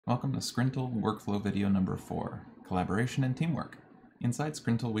Welcome to Scrintal workflow video number 4, collaboration and teamwork. Inside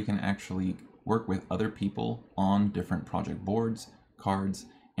Scrintal, we can actually work with other people on different project boards, cards,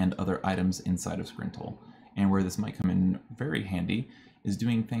 and other items inside of Scrintal. And where this might come in very handy is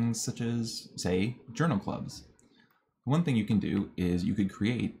doing things such as, say, journal clubs. One thing you can do is you could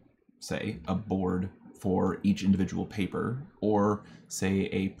create, say, a board for each individual paper, or say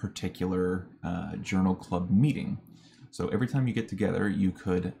a particular journal club meeting. So every time you get together, you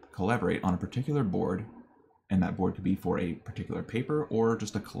could collaborate on a particular board, and that board could be for a particular paper or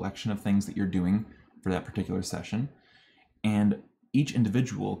just a collection of things that you're doing for that particular session. And each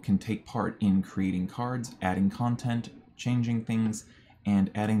individual can take part in creating cards, adding content, changing things, and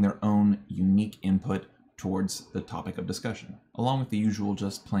adding their own unique input towards the topic of discussion. Along with the usual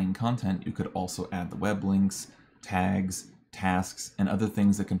just plain content, you could also add the web links, tags, tasks, and other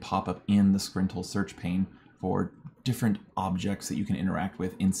things that can pop up in the Scrintal search pane for different objects that you can interact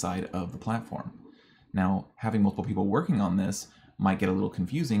with inside of the platform. Now, having multiple people working on this might get a little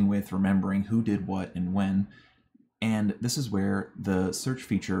confusing with remembering who did what and when, and this is where the search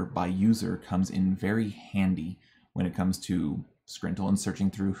feature by user comes in very handy when it comes to Scrintal and searching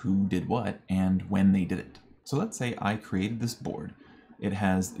through who did what and when they did it. So let's say I created this board. It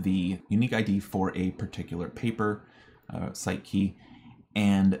has the unique ID for a particular paper, site key,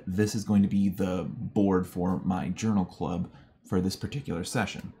 and this is going to be the board for my journal club for this particular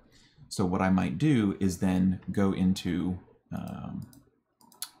session. So what I might do is then go into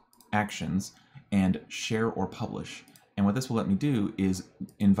actions and share or publish. And what this will let me do is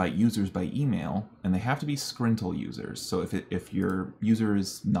invite users by email, and they have to be Scrintal users. So if your user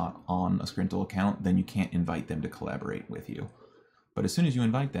is not on a Scrintal account, then you can't invite them to collaborate with you. But as soon as you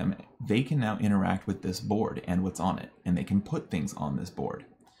invite them, they can now interact with this board and what's on it, and they can put things on this board.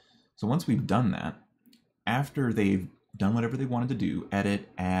 So once we've done that, after they've done whatever they wanted to do, edit,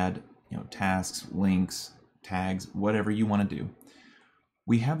 add, tasks, links, tags, whatever you want to do,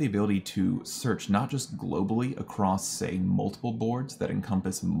 we have the ability to search not just globally across, say, multiple boards that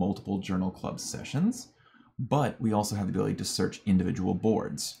encompass multiple journal club sessions, but we also have the ability to search individual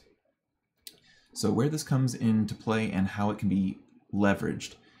boards. So where this comes into play and how it can be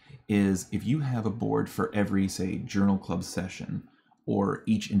leveraged is if you have a board for every, say, journal club session or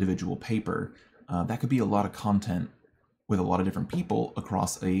each individual paper, that could be a lot of content with a lot of different people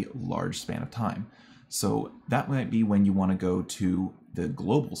across a large span of time. So that might be when you want to go to the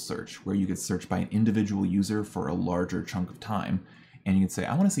global search, where you could search by an individual user for a larger chunk of time. And you can say,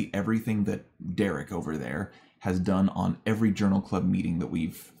 I want to see everything that Derek over there has done on every journal club meeting that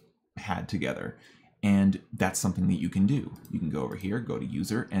we've had together. And that's something that you can do. You can go over here, go to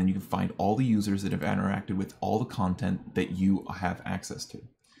user, and you can find all the users that have interacted with all the content that you have access to.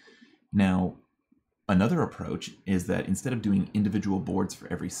 Now, another approach is that instead of doing individual boards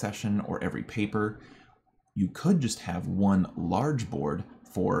for every session or every paper, you could just have one large board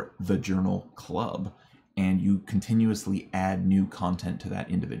for the journal club, and you continuously add new content to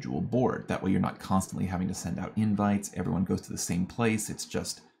that individual board. That way you're not constantly having to send out invites, everyone goes to the same place, it's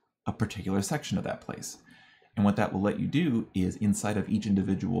just a particular section of that place. And what that will let you do is inside of each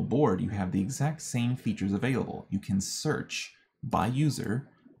individual board, you have the exact same features available. You can search by user,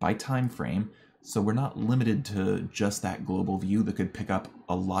 by time frame, so we're not limited to just that global view that could pick up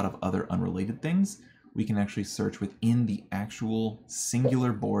a lot of other unrelated things. We can actually search within the actual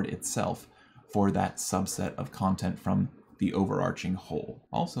singular board itself for that subset of content from the overarching whole.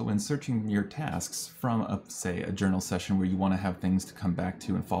 Also, when searching your tasks from, say, a journal session where you want to have things to come back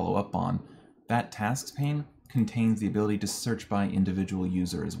to and follow up on, that tasks pane contains the ability to search by individual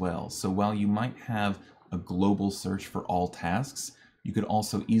user as well. So while you might have a global search for all tasks, you could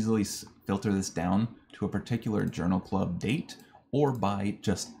also easily filter this down to a particular journal club date or by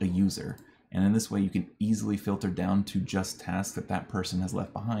just a user. And in this way, you can easily filter down to just tasks that that person has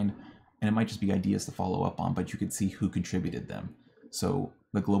left behind. And it might just be ideas to follow up on, but you could see who contributed them. So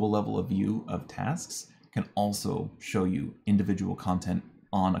the global level of view of tasks can also show you individual content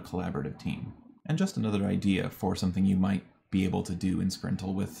on a collaborative team. And just another idea for something you might be able to do in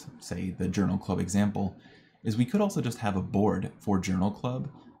Scrintal with, say, the journal club example, is we could also just have a board for journal club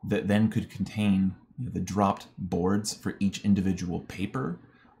that then could contain the dropped boards for each individual paper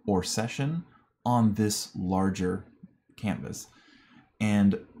or session on this larger canvas.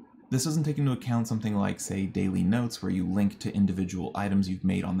 And this doesn't take into account something like, say, daily notes where you link to individual items you've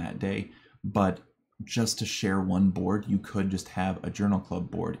made on that day, but just to share one board, you could just have a journal club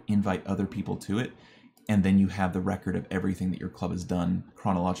board, invite other people to it, and then you have the record of everything that your club has done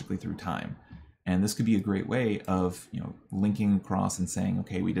chronologically through time. And this could be a great way of, linking across and saying,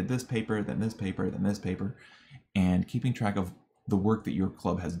 okay, we did this paper, then this paper, then this paper, and keeping track of the work that your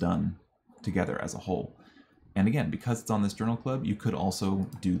club has done together as a whole. And again, because it's on this journal club, you could also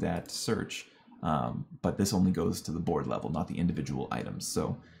do that search, but this only goes to the board level, not the individual items.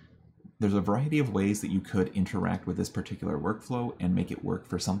 So there's a variety of ways that you could interact with this particular workflow and make it work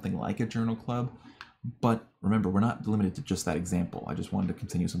for something like a journal club. But remember, we're not limited to just that example. I just wanted to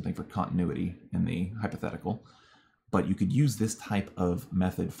continue something for continuity in the hypothetical. But you could use this type of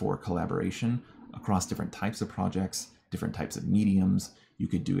method for collaboration across different types of projects, different types of mediums. You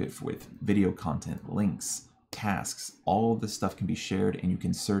could do it with video content, links, tasks. All of this stuff can be shared, and you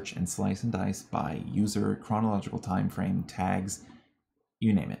can search and slice and dice by user, chronological time frame, tags,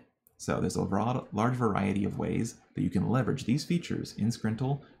 you name it. So there's a large variety of ways that you can leverage these features in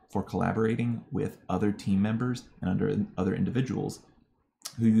Scrintal for collaborating with other team members and other individuals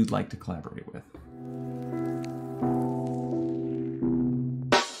who you'd like to collaborate with.